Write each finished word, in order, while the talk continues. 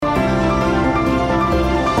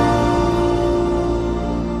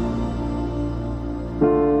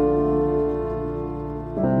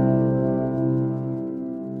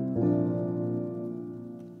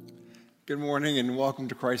Good morning and welcome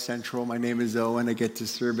to Christ Central. My name is Owen. I get to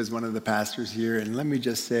serve as one of the pastors here. And let me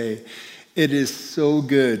just say, it is so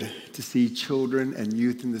good to see children and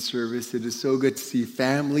youth in the service. It is so good to see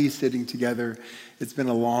families sitting together. It's been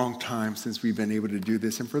a long time since we've been able to do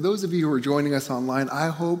this. And for those of you who are joining us online, I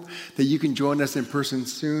hope that you can join us in person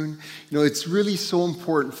soon. You know, it's really so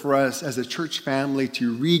important for us as a church family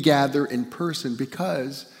to regather in person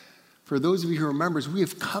because for those of you who are members, we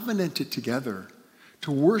have covenanted together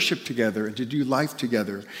to worship together and to do life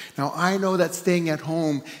together. Now, I know that staying at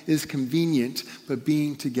home is convenient, but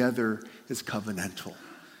being together is covenantal.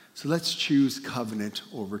 So let's choose covenant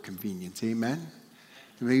over convenience. Amen?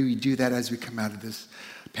 And maybe we do that as we come out of this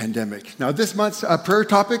pandemic. Now, this month's prayer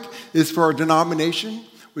topic is for our denomination,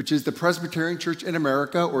 which is the Presbyterian Church in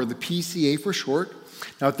America, or the PCA for short.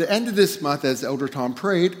 Now, at the end of this month, as Elder Tom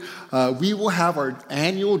prayed, we will have our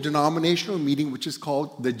annual denominational meeting, which is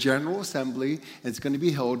called the General Assembly, and it's going to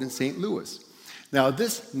be held in St. Louis. Now,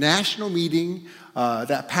 this national meeting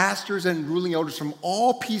that pastors and ruling elders from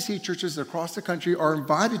all PCA churches across the country are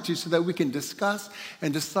invited to so that we can discuss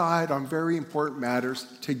and decide on very important matters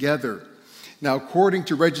together. Now, according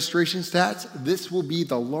to registration stats, this will be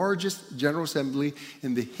the largest General Assembly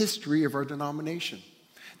in the history of our denomination.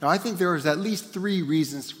 Now, I think there is at least three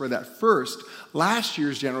reasons for that. First, last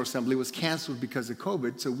year's General Assembly was canceled because of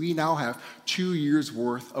COVID, so we now have 2 years'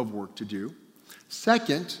 worth of work to do.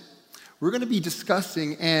 Second, we're going to be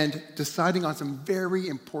discussing and deciding on some very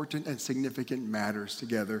important and significant matters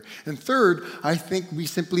together. And third, I think we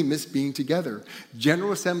simply miss being together.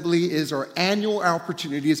 General Assembly is our annual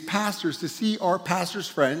opportunity as pastors to see our pastors'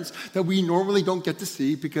 friends that we normally don't get to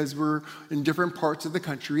see because we're in different parts of the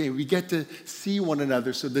country, and we get to see one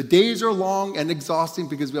another. So the days are long and exhausting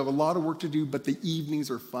because we have a lot of work to do, but the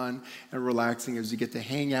evenings are fun and relaxing as you get to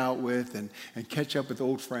hang out with and catch up with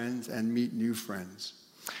old friends and meet new friends.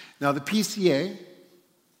 Now, the PCA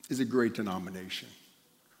is a great denomination,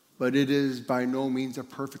 but it is by no means a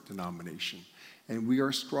perfect denomination. And we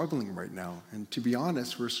are struggling right now. And to be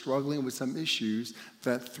honest, we're struggling with some issues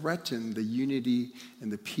that threaten the unity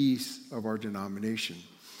and the peace of our denomination.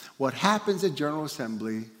 What happens at General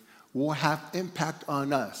Assembly will have impact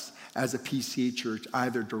on us as a PCA church,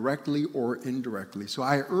 either directly or indirectly. So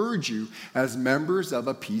I urge you, as members of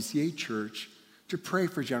a PCA church, to pray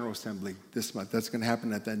for General Assembly this month. That's going to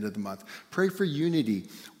happen at the end of the month. Pray for unity,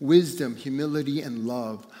 wisdom, humility, and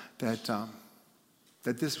love, that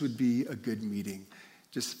this would be a good meeting,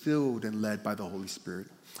 just filled and led by the Holy Spirit.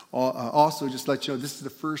 Also, just to let you know, this is the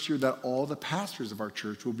first year that all the pastors of our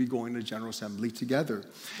church will be going to General Assembly together.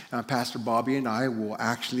 Pastor Bobby and I will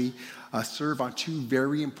actually serve on two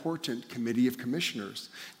very important committee of commissioners.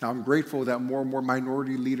 Now, I'm grateful that more and more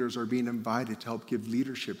minority leaders are being invited to help give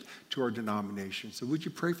leadership to our denomination. So would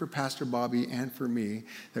you pray for Pastor Bobby and for me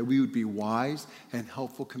that we would be wise and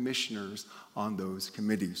helpful commissioners on those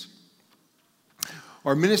committees?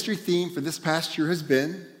 Our ministry theme for this past year has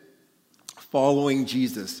been following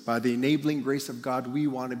Jesus. By the enabling grace of God, we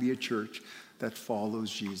want to be a church that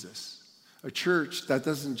follows Jesus. A church that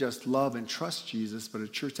doesn't just love and trust Jesus, but a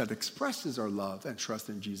church that expresses our love and trust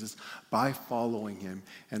in Jesus by following him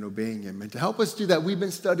and obeying him. And to help us do that, we've been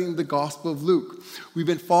studying the Gospel of Luke. We've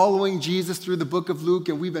been following Jesus through the book of Luke,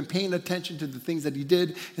 and we've been paying attention to the things that he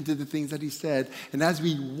did and to the things that he said. And as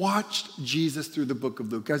we watched Jesus through the book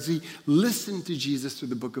of Luke, as we listened to Jesus through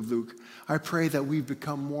the book of Luke, I pray that we've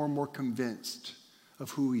become more and more convinced of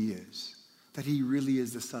who he is, that he really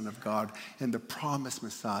is the Son of God and the promised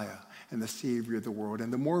Messiah and the Savior of the world.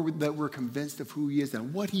 And the more that we're convinced of who he is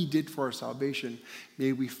and what he did for our salvation,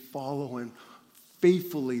 may we follow him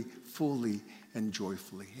faithfully, fully, and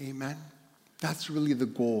joyfully. Amen? That's really the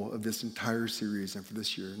goal of this entire series and for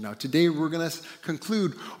this year. Now, today we're going to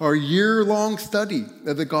conclude our year-long study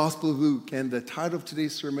of the Gospel of Luke, and the title of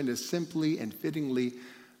today's sermon is simply and fittingly,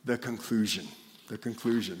 The Conclusion. The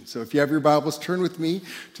conclusion. So if you have your Bibles, turn with me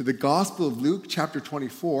to the Gospel of Luke, chapter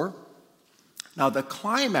 24. Now, the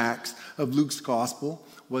climax of Luke's gospel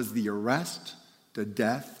was the arrest, the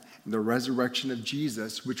death, and the resurrection of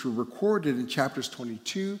Jesus, which were recorded in chapters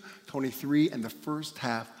 22, 23, and the first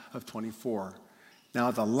half of 24.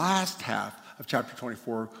 Now, the last half of chapter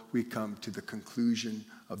 24, we come to the conclusion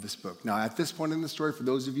of this book. Now, at this point in the story, for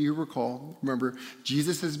those of you who recall, remember,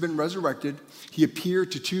 Jesus has been resurrected. He appeared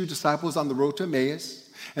to two disciples on the road to Emmaus.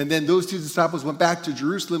 And then those two disciples went back to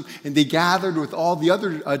Jerusalem, and they gathered with all the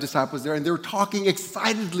other disciples there, and they were talking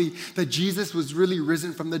excitedly that Jesus was really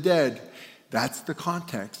risen from the dead. That's the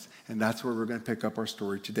context, and that's where we're going to pick up our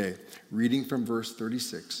story today. Reading from verse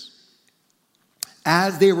 36.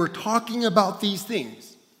 As they were talking about these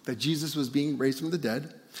things, that Jesus was being raised from the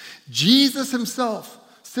dead, Jesus himself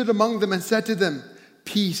stood among them and said to them,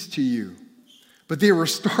 "Peace to you." But they were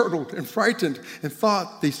startled and frightened and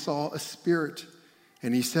thought they saw a spirit.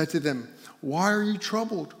 And he said to them, "Why are you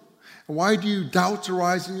troubled? And why do doubts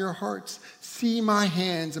arise in your hearts? See my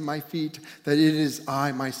hands and my feet, that it is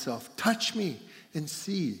I myself. Touch me and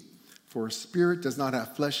see. For a spirit does not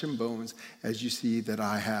have flesh and bones, as you see that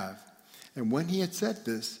I have." And when he had said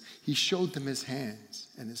this, he showed them his hands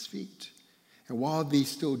and his feet. And while they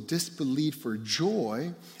still disbelieved for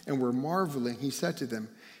joy and were marveling, he said to them,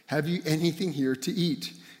 "Have you anything here to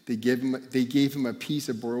eat?" They gave him a piece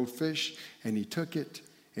of broiled fish, and he took it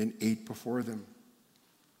and ate before them.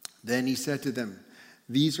 Then he said to them,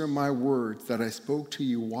 "These are my words that I spoke to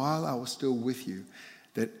you while I was still with you,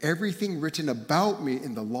 that everything written about me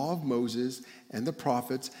in the law of Moses and the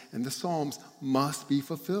prophets and the Psalms must be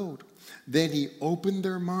fulfilled." Then he opened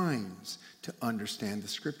their minds to understand the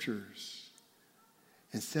scriptures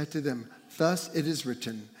and said to them, "Thus it is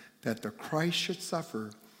written that the Christ should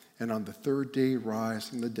suffer and on the third day rise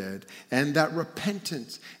from the dead, and that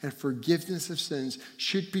repentance and forgiveness of sins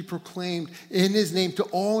should be proclaimed in his name to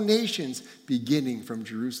all nations, beginning from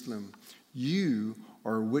Jerusalem. You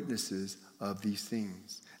are witnesses of these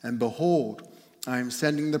things. And behold, I am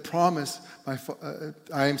sending the promise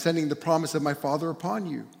of my Father upon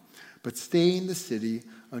you. But stay in the city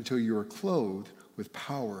until you are clothed with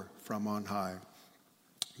power from on high."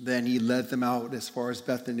 Then he led them out as far as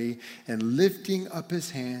Bethany, and lifting up his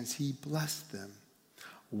hands, he blessed them.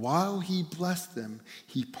 While he blessed them,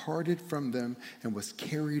 he parted from them and was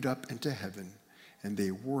carried up into heaven. And they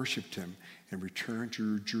worshiped him and returned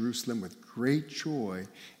to Jerusalem with great joy,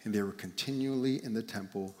 and they were continually in the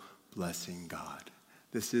temple blessing God.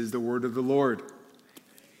 This is the word of the Lord.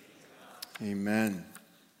 Amen.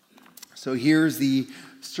 So here's the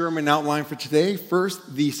sermon outline for today.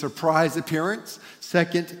 First, the surprise appearance.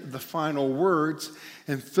 Second, the final words.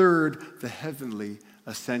 And third, the heavenly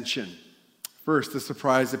ascension. First, the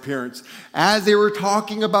surprise appearance. As they were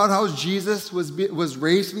talking about how Jesus was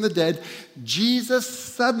raised from the dead, Jesus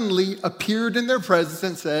suddenly appeared in their presence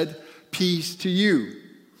and said, "Peace to you."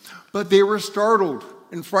 But they were startled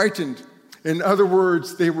and frightened. In other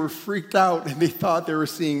words, they were freaked out and they thought they were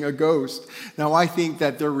seeing a ghost. Now, I think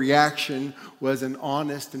that their reaction was an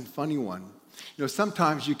honest and funny one. You know,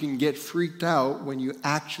 sometimes you can get freaked out when you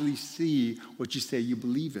actually see what you say you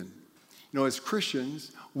believe in. You know, as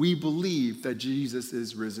Christians, we believe that Jesus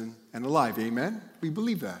is risen and alive. Amen? We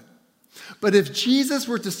believe that. But if Jesus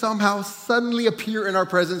were to somehow suddenly appear in our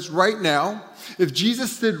presence right now, if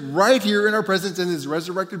Jesus stood right here in our presence in his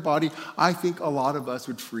resurrected body, I think a lot of us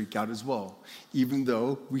would freak out as well. Even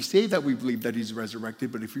though we say that we believe that he's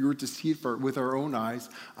resurrected, but if we were to see it with our own eyes,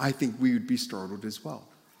 I think we would be startled as well.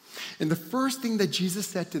 And the first thing that Jesus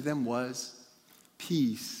said to them was,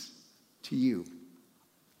 "Peace to you."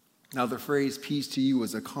 Now, the phrase "peace to you"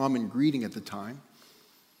 was a common greeting at the time.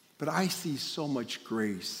 But I see so much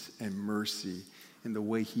grace and mercy in the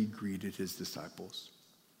way he greeted his disciples.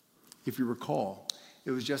 If you recall,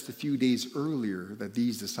 it was just a few days earlier that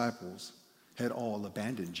these disciples had all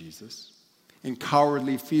abandoned Jesus. In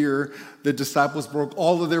cowardly fear, the disciples broke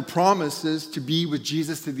all of their promises to be with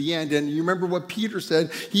Jesus to the end. And you remember what Peter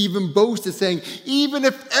said? He even boasted, saying, "Even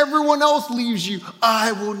if everyone else leaves you,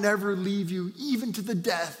 I will never leave you. Even to the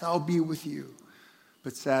death, I'll be with you."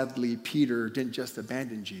 But sadly, Peter didn't just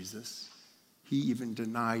abandon Jesus. He even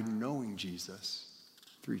denied knowing Jesus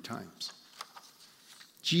 3 times.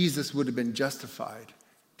 Jesus would have been justified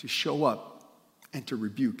to show up and to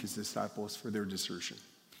rebuke his disciples for their desertion.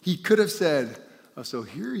 He could have said, "Oh, so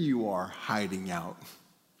here you are hiding out.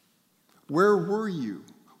 Where were you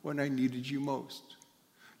when I needed you most?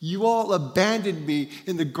 You all abandoned me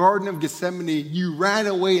in the Garden of Gethsemane. You ran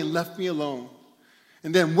away and left me alone.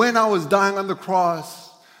 And then when I was dying on the cross,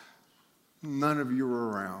 none of you were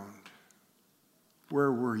around.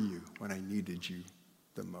 Where were you when I needed you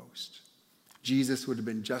the most?" Jesus would have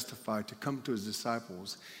been justified to come to his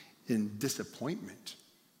disciples in disappointment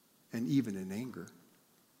and even in anger.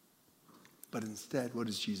 But instead, what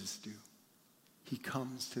does Jesus do? He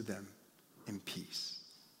comes to them in peace.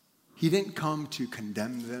 He didn't come to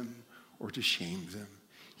condemn them or to shame them.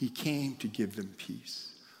 He came to give them peace.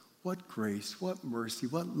 What grace, what mercy,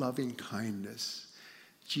 what loving kindness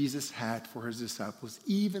Jesus had for his disciples,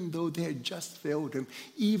 even though they had just failed him,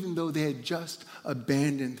 even though they had just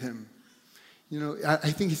abandoned him. You know,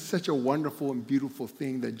 I think it's such a wonderful and beautiful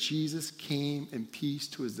thing that Jesus came in peace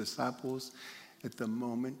to his disciples at the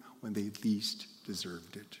moment when they least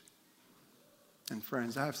deserved it. And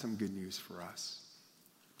friends, I have some good news for us,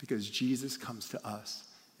 because Jesus comes to us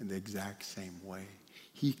in the exact same way.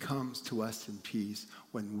 He comes to us in peace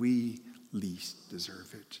when we least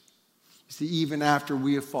deserve it. You see, even after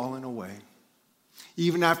we have fallen away,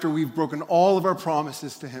 even after we've broken all of our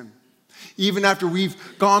promises to him, even after we've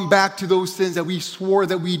gone back to those sins that we swore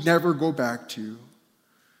that we'd never go back to,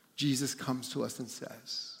 Jesus comes to us and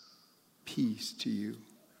says, peace to you.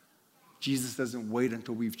 Jesus doesn't wait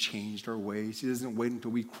until we've changed our ways. He doesn't wait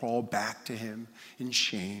until we crawl back to him in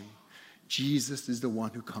shame. Jesus is the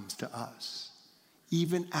one who comes to us,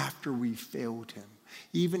 even after we've failed him.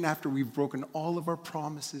 Even after we've broken all of our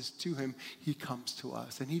promises to him, he comes to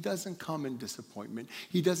us. And he doesn't come in disappointment.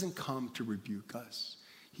 He doesn't come to rebuke us.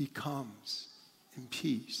 He comes in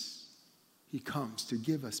peace. He comes to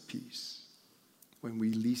give us peace when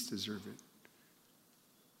we least deserve it.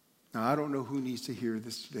 Now, I don't know who needs to hear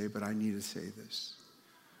this today, but I need to say this.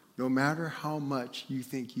 No matter how much you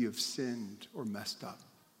think you have sinned or messed up,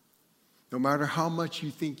 no matter how much you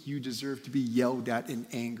think you deserve to be yelled at in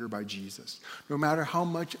anger by Jesus, no matter how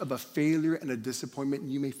much of a failure and a disappointment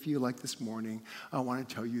you may feel like this morning, I want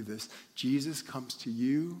to tell you this. Jesus comes to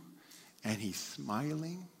you, and he's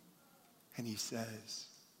smiling, and he says,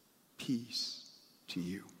 peace to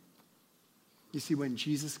you. You see, when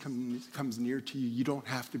Jesus comes near to you, you don't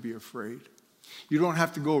have to be afraid. You don't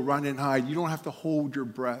have to go run and hide. You don't have to hold your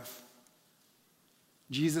breath.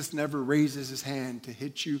 Jesus never raises his hand to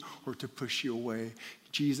hit you or to push you away.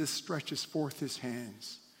 Jesus stretches forth his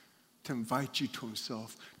hands to invite you to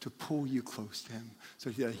himself, to pull you close to him so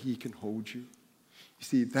that he can hold you. You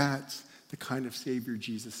see, that's the kind of Savior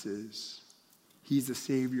Jesus is. He's the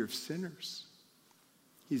Savior of sinners.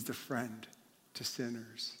 He's the friend to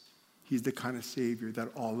sinners. He's the kind of Savior that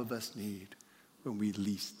all of us need when we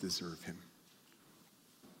least deserve him.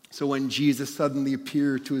 So when Jesus suddenly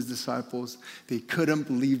appeared to his disciples, they couldn't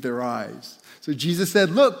believe their eyes. So Jesus said,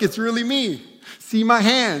 look, it's really me. See my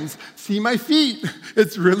hands, see my feet.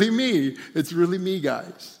 It's really me. It's really me,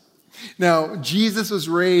 guys. Now, Jesus was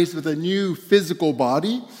raised with a new physical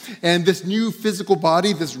body, and this new physical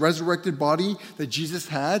body, this resurrected body that Jesus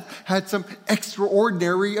had some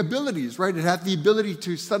extraordinary abilities, right? It had the ability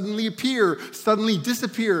to suddenly appear, suddenly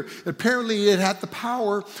disappear. Apparently, it had the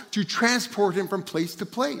power to transport him from place to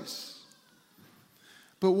place.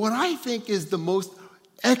 But what I think is the most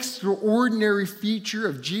extraordinary feature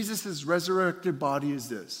of Jesus' resurrected body is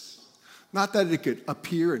this. Not that it could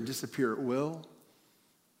appear and disappear at will,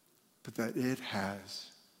 but that it has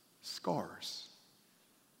scars.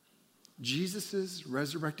 Jesus'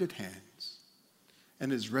 resurrected hands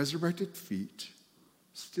and his resurrected feet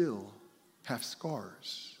still have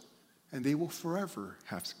scars, and they will forever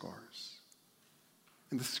have scars.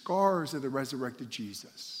 And the scars of the resurrected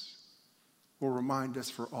Jesus will remind us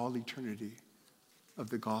for all eternity of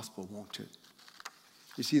the gospel, won't it?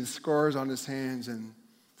 You see, the scars on his hands and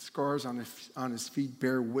scars on his feet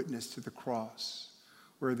bear witness to the cross,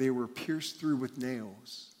 where they were pierced through with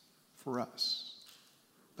nails for us.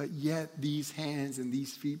 But yet these hands and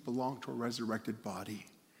these feet belong to a resurrected body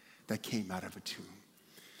that came out of a tomb.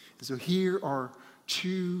 And so here are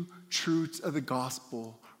two truths of the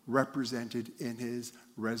gospel represented in his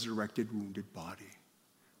resurrected, wounded body.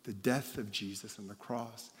 The death of Jesus on the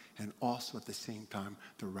cross, and also at the same time,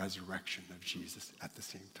 the resurrection of Jesus at the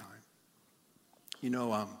same time. You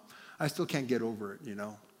know, I still can't get over it, you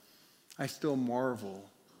know. I still marvel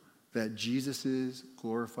that Jesus'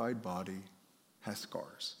 glorified body has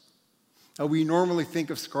scars. Now, we normally think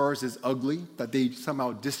of scars as ugly, that they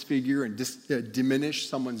somehow disfigure and diminish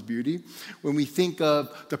someone's beauty. When we think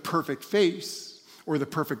of the perfect face or the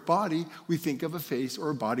perfect body, we think of a face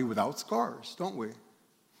or a body without scars, don't we?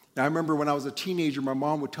 Now, I remember when I was a teenager, my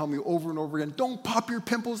mom would tell me over and over again, don't pop your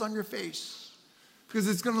pimples on your face because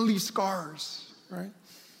it's going to leave scars, right?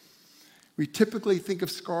 We typically think of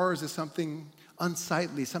scars as something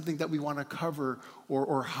unsightly, something that we want to cover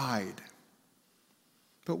or hide.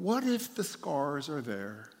 But what if the scars are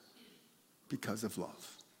there because of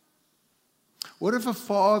love? What if a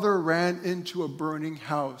father ran into a burning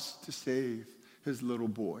house to save his little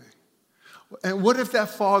boy? And what if that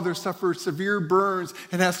father suffered severe burns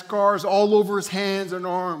and has scars all over his hands and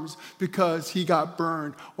arms because he got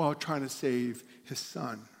burned while trying to save his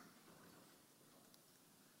son?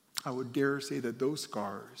 I would dare say that those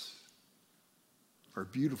scars are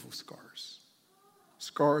beautiful scars.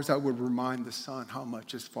 Scars that would remind the son how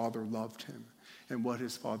much his father loved him and what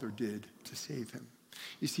his father did to save him.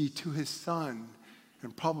 You see, to his son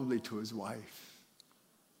and probably to his wife,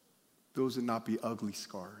 those would not be ugly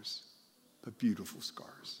scars, but beautiful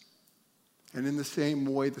scars. And in the same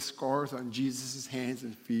way, the scars on Jesus' hands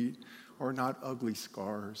and feet are not ugly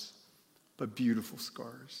scars, but beautiful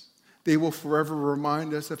scars. They will forever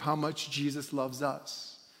remind us of how much Jesus loves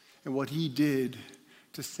us and what he did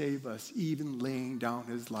to save us, even laying down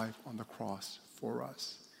his life on the cross for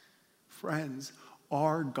us. Friends,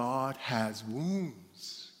 our God has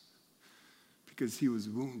wounds because he was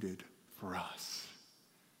wounded for us.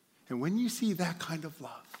 And when you see that kind of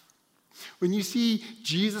love, when you see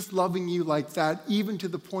Jesus loving you like that, even to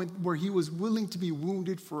the point where he was willing to be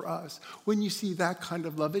wounded for us, when you see that kind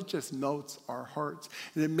of love, it just melts our hearts.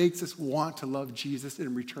 And it makes us want to love Jesus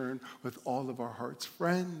in return with all of our hearts.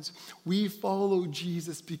 Friends, we follow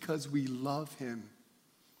Jesus because we love him.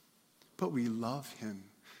 But we love him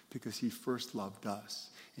because he first loved us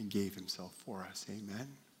and gave himself for us. Amen?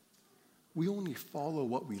 We only follow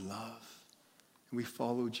what we love. And we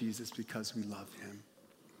follow Jesus because we love him.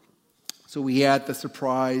 So we had the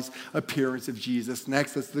surprise appearance of Jesus.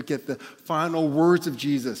 Next, let's look at the final words of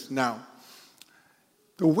Jesus. Now,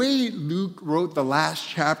 the way Luke wrote the last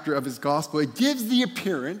chapter of his gospel, it gives the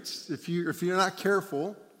appearance, if you're not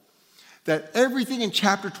careful, that everything in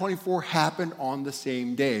chapter 24 happened on the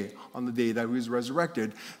same day, on the day that he was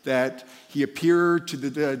resurrected. That he appeared to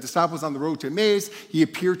the disciples on the road to Emmaus, he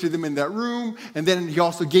appeared to them in that room, and then he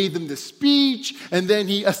also gave them the speech, and then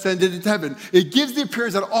he ascended into heaven. It gives the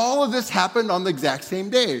appearance that all of this happened on the exact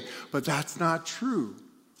same day, but that's not true.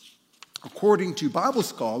 According to Bible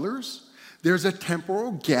scholars, there's a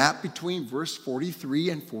temporal gap between verse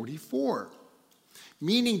 43 and 44.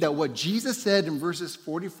 Meaning that what Jesus said in verses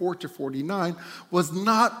 44 to 49 was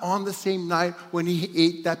not on the same night when he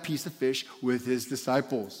ate that piece of fish with his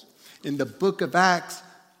disciples. In the book of Acts,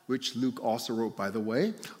 which Luke also wrote, by the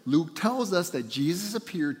way, Luke tells us that Jesus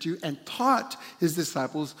appeared to and taught his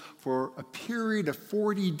disciples for a period of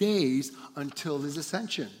 40 days until his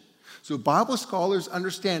ascension. So Bible scholars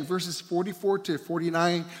understand verses 44 to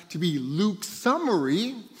 49 to be Luke's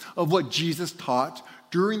summary of what Jesus taught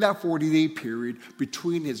during that 40-day period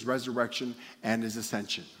between his resurrection and his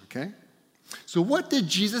ascension, okay? So what did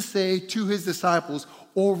Jesus say to his disciples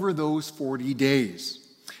over those 40 days?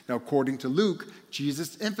 Now, according to Luke,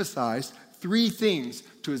 Jesus emphasized three things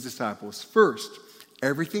to his disciples. First,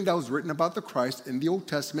 everything that was written about the Christ in the Old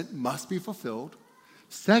Testament must be fulfilled.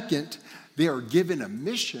 Second, they are given a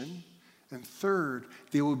mission. And third,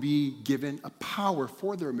 they will be given a power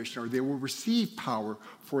for their mission, or they will receive power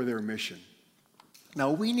for their mission. Now,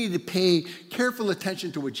 we need to pay careful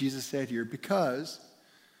attention to what Jesus said here because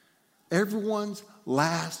everyone's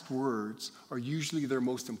last words are usually their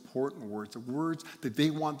most important words, the words that they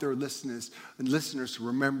want their listeners to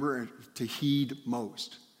remember and to heed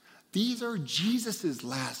most. These are Jesus'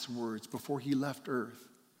 last words before he left earth.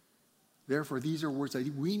 Therefore, these are words that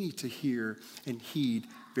we need to hear and heed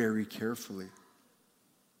very carefully.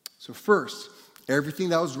 So first, everything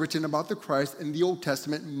that was written about the Christ in the Old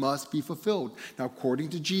Testament must be fulfilled. Now, according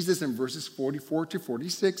to Jesus in verses 44 to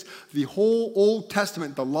 46, the whole Old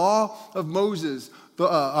Testament, the law of Moses,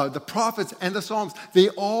 the prophets, and the Psalms, they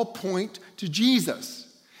all point to Jesus.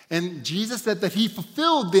 And Jesus said that he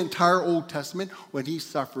fulfilled the entire Old Testament when he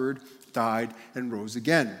suffered, died, and rose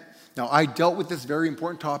again. Now, I dealt with this very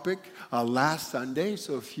important topic last Sunday,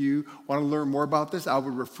 so if you want to learn more about this, I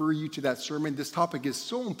would refer you to that sermon. This topic is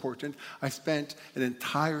so important, I spent an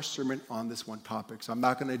entire sermon on this one topic, so I'm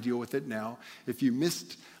not going to deal with it now. If you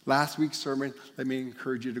missed last week's sermon, let me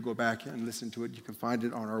encourage you to go back and listen to it. You can find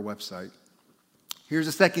it on our website. Here's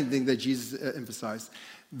the second thing that Jesus emphasized.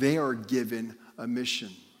 They are given a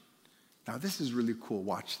mission. Now, this is really cool.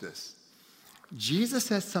 Watch this. Jesus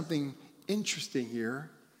says something interesting here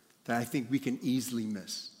that I think we can easily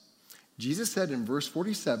miss. Jesus said in verse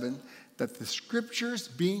 47 that the scriptures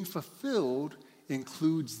being fulfilled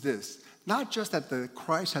includes this. Not just that the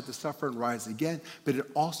Christ had to suffer and rise again, but it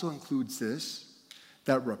also includes this,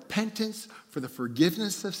 that repentance for the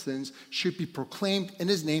forgiveness of sins should be proclaimed in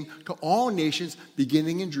his name to all nations,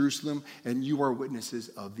 beginning in Jerusalem, and you are witnesses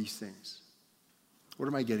of these things. What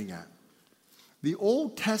am I getting at? The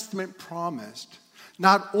Old Testament promised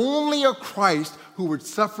not only a Christ who would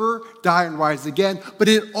suffer, die, and rise again, but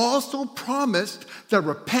it also promised that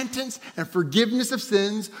repentance and forgiveness of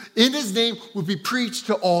sins in his name would be preached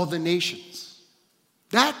to all the nations.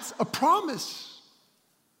 That's a promise.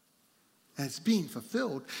 And it's being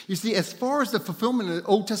fulfilled. You see, as far as the fulfillment of the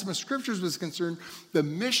Old Testament scriptures was concerned, the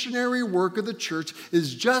missionary work of the church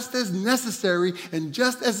is just as necessary and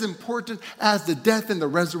just as important as the death and the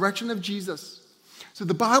resurrection of Jesus. So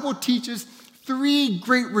the Bible teaches three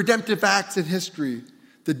great redemptive acts in history: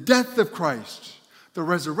 the death of Christ, the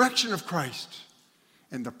resurrection of Christ,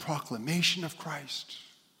 and the proclamation of Christ.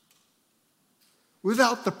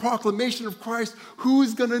 Without the proclamation of Christ, who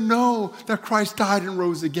is going to know that Christ died and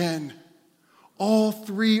rose again? All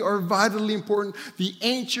three are vitally important. The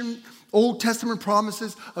ancient Old Testament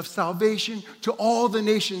promises of salvation to all the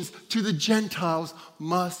nations, to the Gentiles,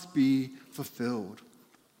 must be fulfilled.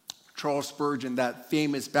 Charles Spurgeon, that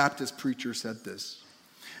famous Baptist preacher, said this: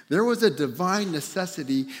 "There was a divine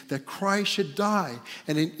necessity that Christ should die,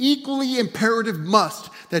 and an equally imperative must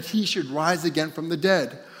that he should rise again from the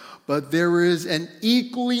dead. But there is an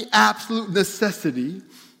equally absolute necessity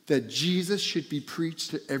that Jesus should be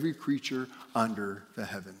preached to every creature under the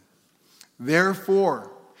heaven.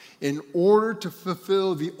 Therefore, in order to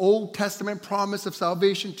fulfill the Old Testament promise of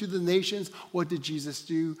salvation to the nations, what did Jesus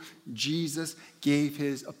do? Jesus gave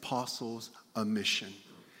his apostles a mission.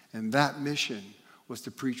 And that mission was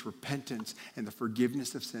to preach repentance and the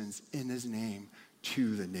forgiveness of sins in his name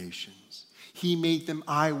to the nations. He made them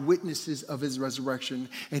eyewitnesses of his resurrection,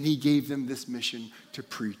 and he gave them this mission to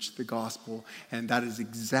preach the gospel. And that is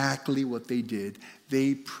exactly what they did.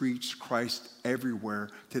 They preached Christ everywhere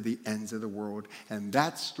to the ends of the world. And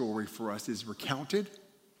that story for us is recounted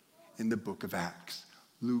in the book of Acts,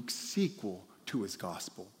 Luke's sequel to his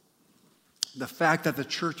gospel. The fact that the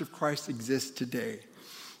Church of Christ exists today,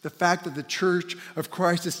 the fact that the Church of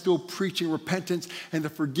Christ is still preaching repentance and the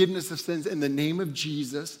forgiveness of sins in the name of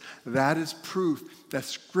Jesus, that is proof that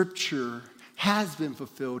Scripture has been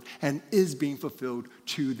fulfilled and is being fulfilled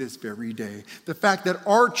to this very day. The fact that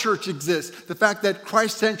our church exists, the fact that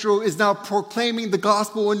Christ Central is now proclaiming the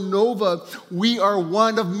gospel in Nova, we are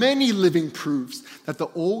one of many living proofs that the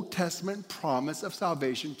Old Testament promise of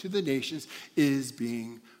salvation to the nations is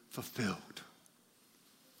being fulfilled.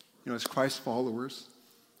 You know, as Christ followers,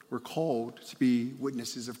 we're called to be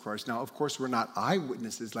witnesses of Christ. Now, of course, we're not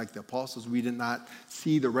eyewitnesses like the apostles. We did not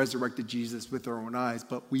see the resurrected Jesus with our own eyes,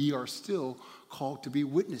 but we are still called to be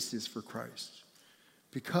witnesses for Christ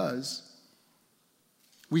because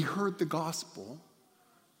we heard the gospel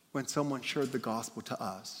when someone shared the gospel to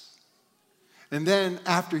us. And then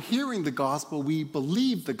after hearing the gospel, we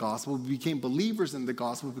believed the gospel. We became believers in the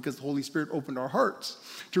gospel because the Holy Spirit opened our hearts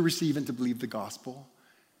to receive and to believe the gospel.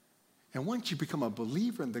 And once you become a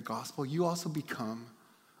believer in the gospel, you also become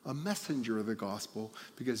a messenger of the gospel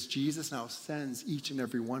because Jesus now sends each and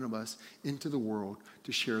every one of us into the world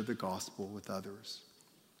to share the gospel with others.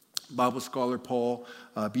 Bible scholar Paul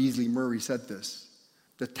Beasley Murray said this: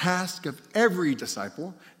 "The task of every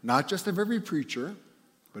disciple, not just of every preacher,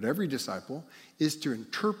 but every disciple, is to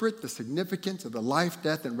interpret the significance of the life,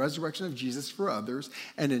 death, and resurrection of Jesus for others,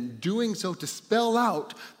 and in doing so to spell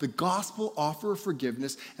out the gospel offer of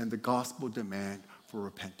forgiveness and the gospel demand for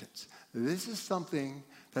repentance." This is something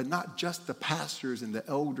that not just the pastors and the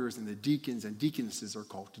elders and the deacons and deaconesses are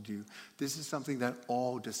called to do. This is something that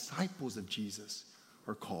all disciples of Jesus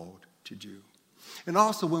are called to do. And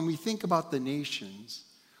also, when we think about the nations,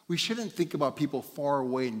 we shouldn't think about people far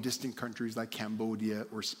away in distant countries like Cambodia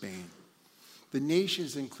or Spain. The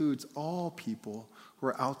nations includes all people who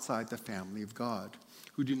are outside the family of God,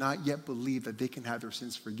 who do not yet believe that they can have their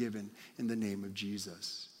sins forgiven in the name of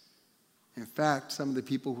Jesus. In fact, some of the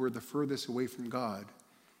people who are the furthest away from God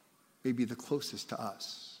may be the closest to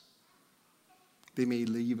us. They may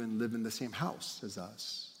even live in the same house as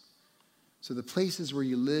us. So the places where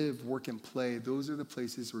you live, work, and play, those are the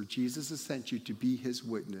places where Jesus has sent you to be his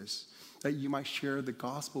witness, that you might share the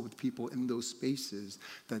gospel with people in those spaces,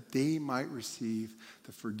 that they might receive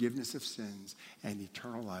the forgiveness of sins and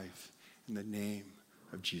eternal life in the name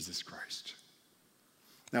of Jesus Christ.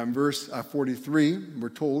 Now in verse 43, we're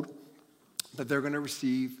told that they're going to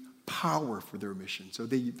receive power for their mission. So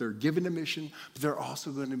they're given a mission, but they're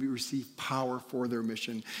also going to receive power for their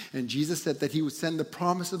mission. And Jesus said that he would send the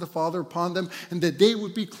promise of the Father upon them and that they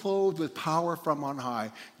would be clothed with power from on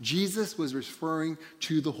high. Jesus was referring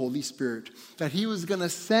to the Holy Spirit, that he was going to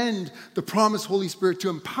send the promised Holy Spirit to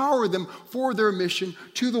empower them for their mission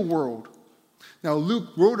to the world. Now, Luke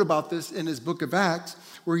wrote about this in his book of Acts,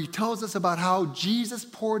 where he tells us about how Jesus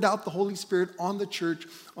poured out the Holy Spirit on the church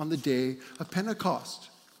on the day of Pentecost.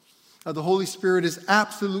 Now, the Holy Spirit is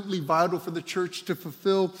absolutely vital for the church to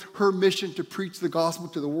fulfill her mission to preach the gospel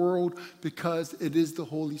to the world because it is the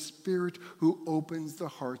Holy Spirit who opens the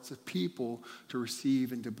hearts of people to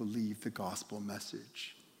receive and to believe the gospel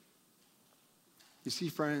message. You see,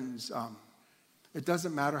 friends, it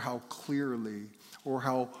doesn't matter how clearly or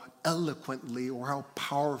how eloquently or how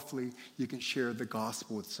powerfully you can share the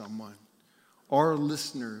gospel with someone. Our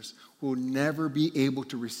listeners will never be able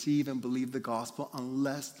to receive and believe the gospel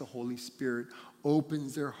unless the Holy Spirit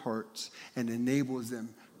opens their hearts and enables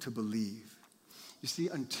them to believe. You see,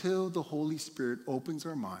 until the Holy Spirit opens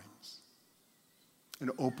our minds and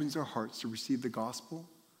opens our hearts to receive the gospel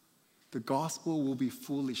will be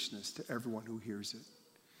foolishness to everyone who hears it.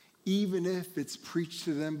 even if it's preached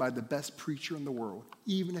to them by the best preacher in the world,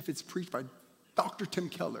 even if it's preached by Dr. Tim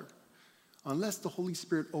Keller, unless the Holy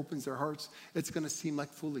Spirit opens their hearts, it's going to seem like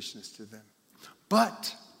foolishness to them.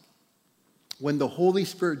 But when the Holy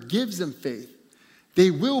Spirit gives them faith, they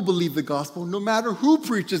will believe the gospel no matter who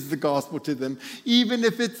preaches the gospel to them, even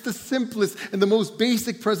if it's the simplest and the most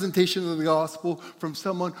basic presentation of the gospel from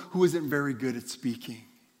someone who isn't very good at speaking.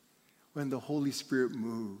 When the Holy Spirit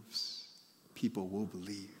moves, people will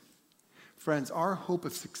believe. Friends, our hope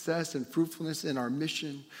of success and fruitfulness in our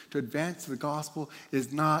mission to advance the gospel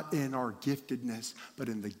is not in our giftedness, but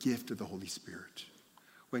in the gift of the Holy Spirit.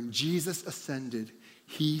 When Jesus ascended,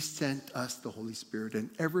 he sent us the Holy Spirit. And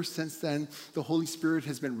ever since then, the Holy Spirit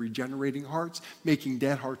has been regenerating hearts, making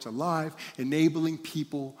dead hearts alive, enabling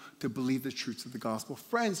people to believe the truths of the gospel.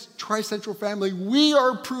 Friends, Tri-Central family, we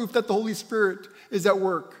are proof that the Holy Spirit is at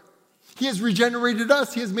work. He has regenerated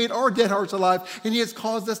us. He has made our dead hearts alive, and he has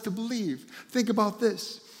caused us to believe. Think about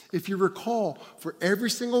this. If you recall, for every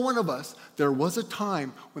single one of us, there was a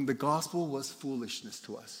time when the gospel was foolishness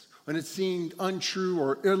to us, when it seemed untrue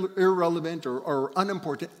or irrelevant or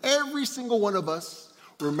unimportant. Every single one of us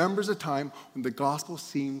remembers a time when the gospel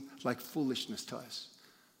seemed like foolishness to us.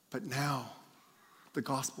 But now, the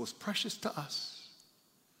gospel is precious to us.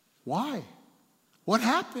 Why? What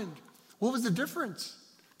happened? What was the difference?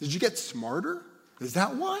 Did you get smarter? Is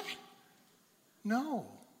that why? No.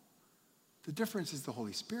 The difference is the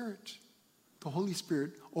Holy Spirit. The Holy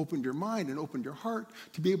Spirit opened your mind and opened your heart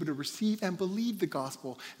to be able to receive and believe the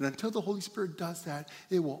gospel. And until the Holy Spirit does that,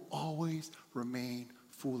 it will always remain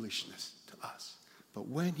foolishness to us. But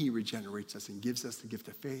when he regenerates us and gives us the gift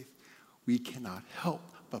of faith, we cannot help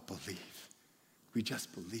but believe. We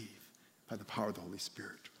just believe by the power of the Holy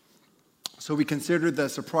Spirit. So we considered the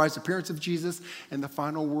surprise appearance of Jesus and the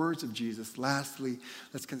final words of Jesus. Lastly,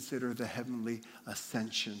 let's consider the heavenly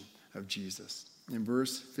ascension of Jesus. In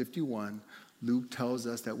verse 51, Luke tells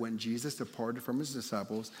us that when Jesus departed from his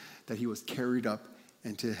disciples, that he was carried up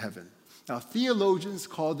into heaven. Now, theologians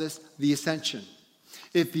call this the ascension.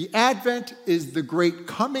 If the advent is the great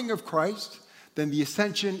coming of Christ, then the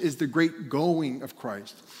ascension is the great going of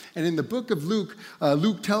Christ. And in the book of in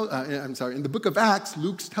the book of Acts,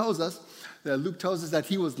 Luke tells us that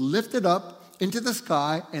he was lifted up into the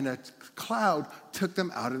sky and a cloud took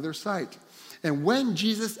them out of their sight. And when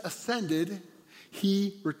Jesus ascended,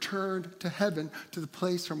 he returned to heaven, to the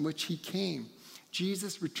place from which he came.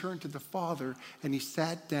 Jesus returned to the Father, and he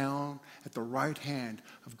sat down at the right hand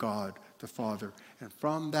of God the Father. And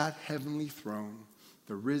from that heavenly throne,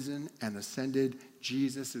 the risen and ascended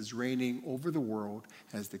Jesus is reigning over the world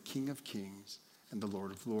as the King of Kings and the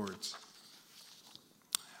Lord of Lords.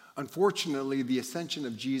 Unfortunately, the ascension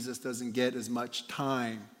of Jesus doesn't get as much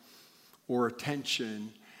time or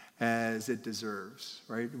attention as it deserves,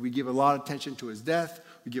 right? We give a lot of attention to his death.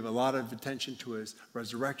 We give a lot of attention to his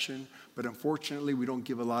resurrection. But unfortunately, we don't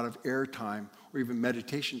give a lot of airtime or even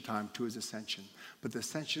meditation time to his ascension. But the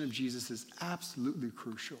ascension of Jesus is absolutely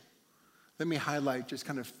crucial. Let me highlight just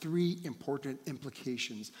kind of three important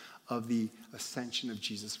implications of the ascension of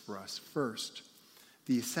Jesus for us. First,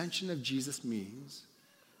 the ascension of Jesus means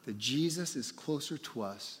that Jesus is closer to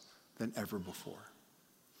us than ever before.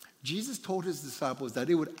 Jesus told his disciples that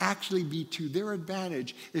it would actually be to their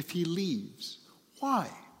advantage if he leaves. Why?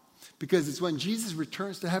 Because it's when Jesus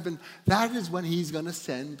returns to heaven, that is when he's going to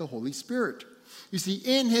send the Holy Spirit. You see,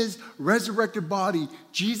 in his resurrected body,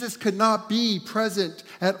 Jesus could not be present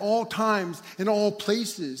at all times, in all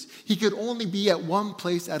places. He could only be at one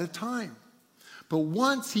place at a time. But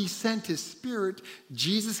once he sent his Spirit,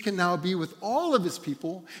 Jesus can now be with all of his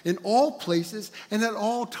people in all places and at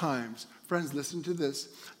all times. Friends, listen to this.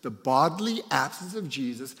 The bodily absence of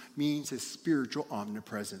Jesus means his spiritual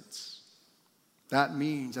omnipresence. That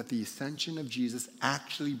means that the ascension of Jesus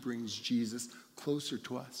actually brings Jesus closer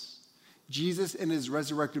to us. Jesus in his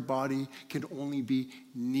resurrected body can only be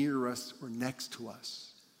near us or next to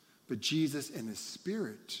us. But Jesus in his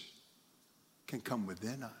Spirit can come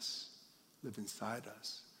within us, live inside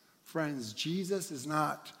us. Friends, Jesus is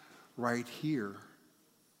not right here.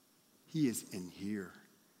 He is in here.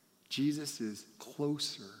 Jesus is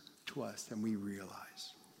closer to us than we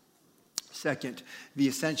realize. Second, the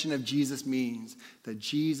ascension of Jesus means that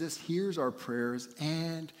Jesus hears our prayers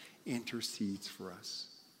and intercedes for us.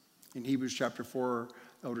 In Hebrews chapter 4,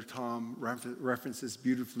 Elder Tom references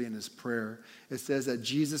beautifully in his prayer. It says that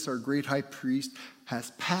Jesus, our great high priest,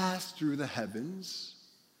 has passed through the heavens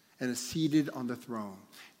and is seated on the throne.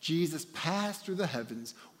 Jesus passed through the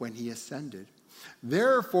heavens when he ascended.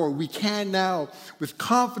 Therefore, we can now, with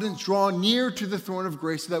confidence, draw near to the throne of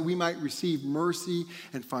grace so that we might receive mercy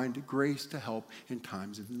and find grace to help in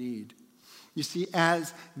times of need. You see,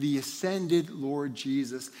 as the ascended Lord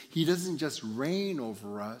Jesus, he doesn't just reign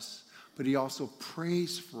over us, but he also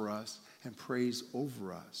prays for us and prays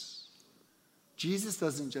over us. Jesus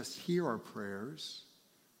doesn't just hear our prayers,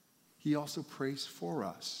 he also prays for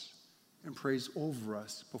us and prays over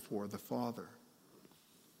us before the Father.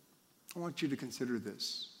 I want you to consider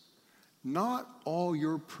this. Not all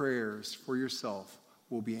your prayers for yourself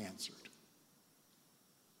will be answered.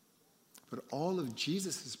 But all of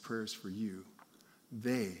Jesus' prayers for you,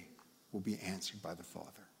 they will be answered by the Father.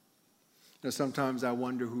 Now, sometimes I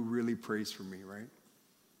wonder who really prays for me, right?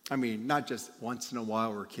 I mean, not just once in a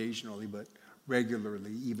while or occasionally, but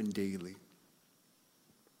regularly, even daily.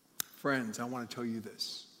 Friends, I want to tell you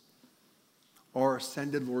this. Our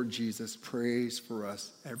ascended Lord Jesus prays for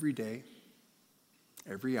us every day,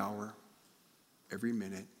 every hour, every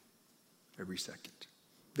minute, every second.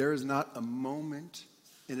 There is not a moment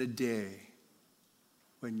in a day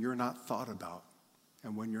when you're not thought about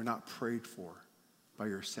and when you're not prayed for by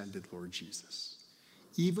your ascended Lord Jesus.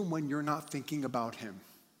 Even when you're not thinking about him,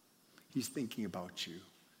 he's thinking about you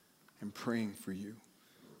and praying for you,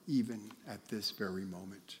 even at this very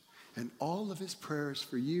moment. And all of his prayers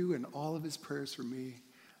for you and all of his prayers for me,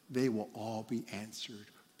 they will all be answered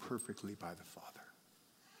perfectly by the Father.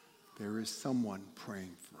 There is someone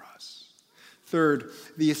praying for us. Third,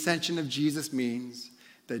 the ascension of Jesus means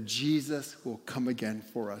that Jesus will come again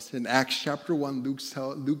for us. In Acts chapter 1,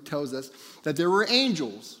 Luke tells us that there were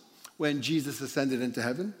angels when Jesus ascended into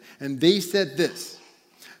heaven, and they said this,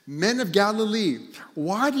 "Men of Galilee,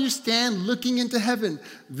 why do you stand looking into heaven?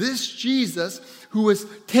 This Jesus who was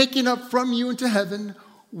taken up from you into heaven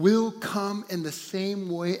will come in the same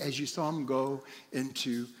way as you saw him go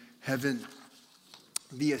into heaven."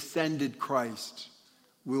 The ascended Christ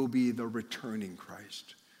will be the returning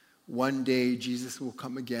Christ. One day Jesus will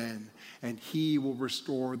come again and he will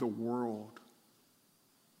restore the world,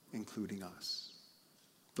 including us.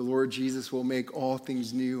 The Lord Jesus will make all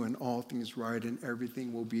things new and all things right, and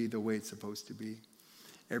everything will be the way it's supposed to be.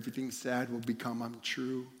 Everything sad will become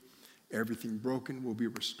untrue. Everything broken will be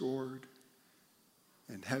restored.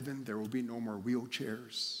 In heaven, there will be no more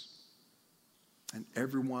wheelchairs. And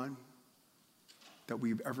everyone that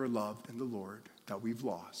we've ever loved in the Lord, that we've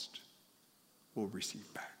lost, will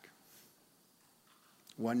receive back.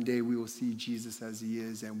 One day we will see Jesus as he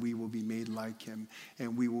is, and we will be made like him,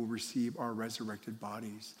 and we will receive our resurrected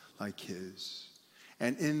bodies like his.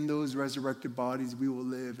 And in those resurrected bodies, we will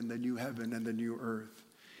live in the new heaven and the new earth.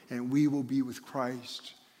 And we will be with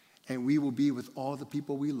Christ, and we will be with all the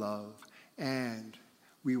people we love, and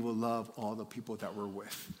we will love all the people that we're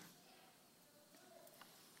with.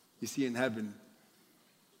 You see, in heaven,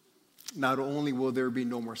 not only will there be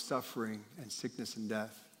no more suffering and sickness and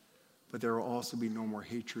death, but there will also be no more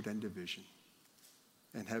hatred and division.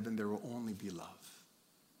 In heaven, there will only be love.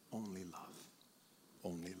 Only love.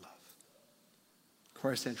 Only love.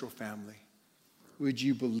 Christ Central family, would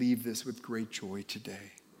you believe this with great joy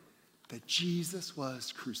today? That Jesus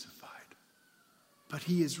was crucified, but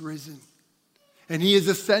he is risen, and he is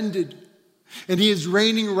ascended, and he is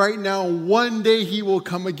reigning right now. One day he will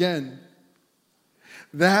come again.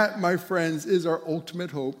 That, my friends, is our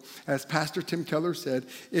ultimate hope. As Pastor Tim Keller said,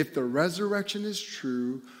 if the resurrection is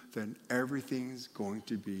true, then everything's going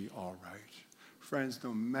to be all right. Friends,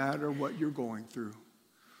 no matter what you're going through,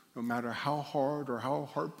 no matter how hard or how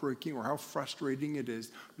heartbreaking or how frustrating it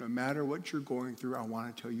is, no matter what you're going through, I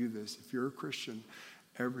want to tell you this. If you're a Christian,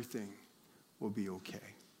 everything will be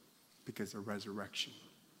okay because the resurrection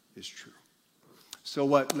is true. So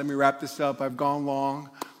what? Let me wrap this up. I've gone long,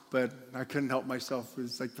 but I couldn't help myself.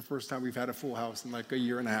 It's like the first time we've had a full house in like a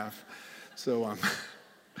year and a half. So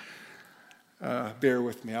bear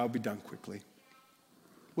with me. I'll be done quickly.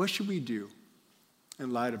 What should we do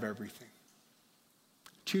in light of everything?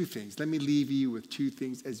 Two things. Let me leave you with two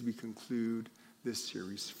things as we conclude this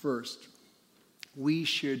series. First, we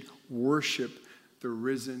should worship the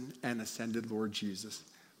risen and ascended Lord Jesus,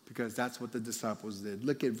 because that's what the disciples did.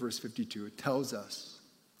 Look at verse 52. It tells us,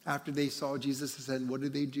 after they saw Jesus ascend, what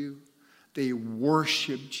did they do? They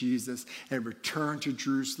worshiped Jesus and returned to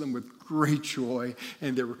Jerusalem with great joy,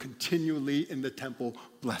 and they were continually in the temple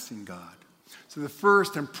blessing God. So the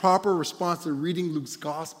first and proper response to reading Luke's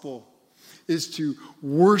gospel is to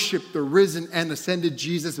worship the risen and ascended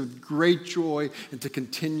Jesus with great joy and to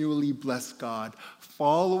continually bless God.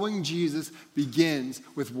 Following Jesus begins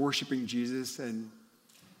with worshiping Jesus, and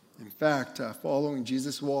in fact, following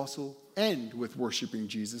Jesus will also end with worshiping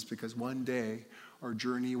Jesus, because one day our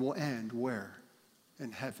journey will end where?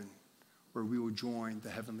 in heaven, where we will join the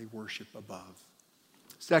heavenly worship above.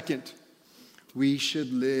 Second, we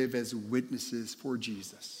should live as witnesses for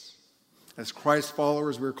Jesus. As Christ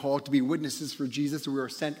followers, we're called to be witnesses for Jesus. We are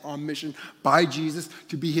sent on mission by Jesus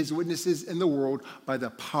to be his witnesses in the world by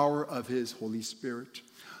the power of his Holy Spirit.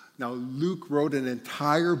 Now, Luke wrote an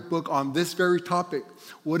entire book on this very topic,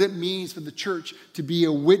 what it means for the church to be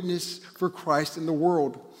a witness for Christ in the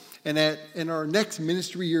world. And in our next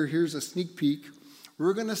ministry year, here's a sneak peek,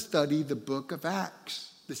 we're going to study the book of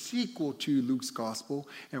Acts, the sequel to Luke's gospel,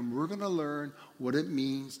 and we're going to learn what it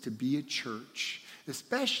means to be a church,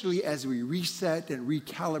 especially as we reset and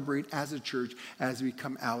recalibrate as a church as we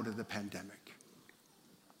come out of the pandemic.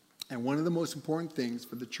 And one of the most important things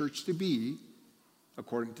for the church to be,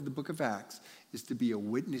 according to the book of Acts, is to be a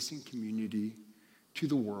witnessing community to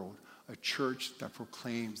the world, a church that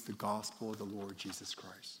proclaims the gospel of the Lord Jesus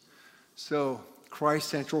Christ. So, Christ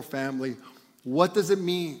Central family, what does it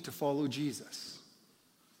mean to follow Jesus?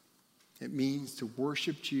 It means to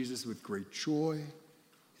worship Jesus with great joy,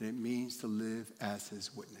 and it means to live as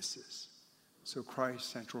his witnesses. So,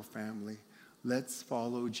 Christ Central family, let's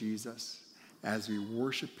follow Jesus as we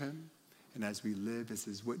worship him and as we live as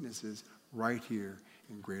his witnesses right here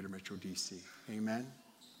in Greater Metro DC. Amen?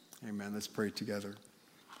 Amen. Let's pray together.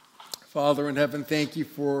 Father in heaven, thank you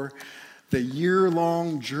for the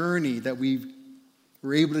year-long journey that we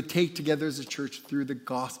were able to take together as a church through the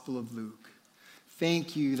Gospel of Luke.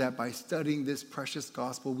 Thank you that by studying this precious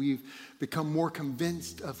gospel, we've become more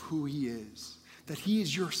convinced of who he is, that he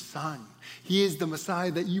is your son. He is the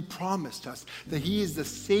Messiah that you promised us, that he is the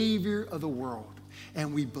Savior of the world,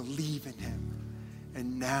 and we believe in him.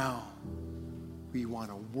 And now we want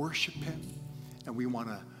to worship him, and we want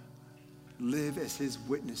to live as his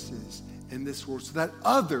witnesses in this world so that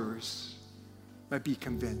others might be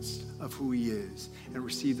convinced of who he is and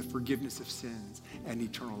receive the forgiveness of sins and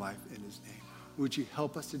eternal life in his name. Would you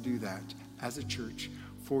help us to do that as a church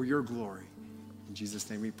for your glory? In Jesus'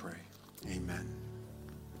 name we pray. Amen.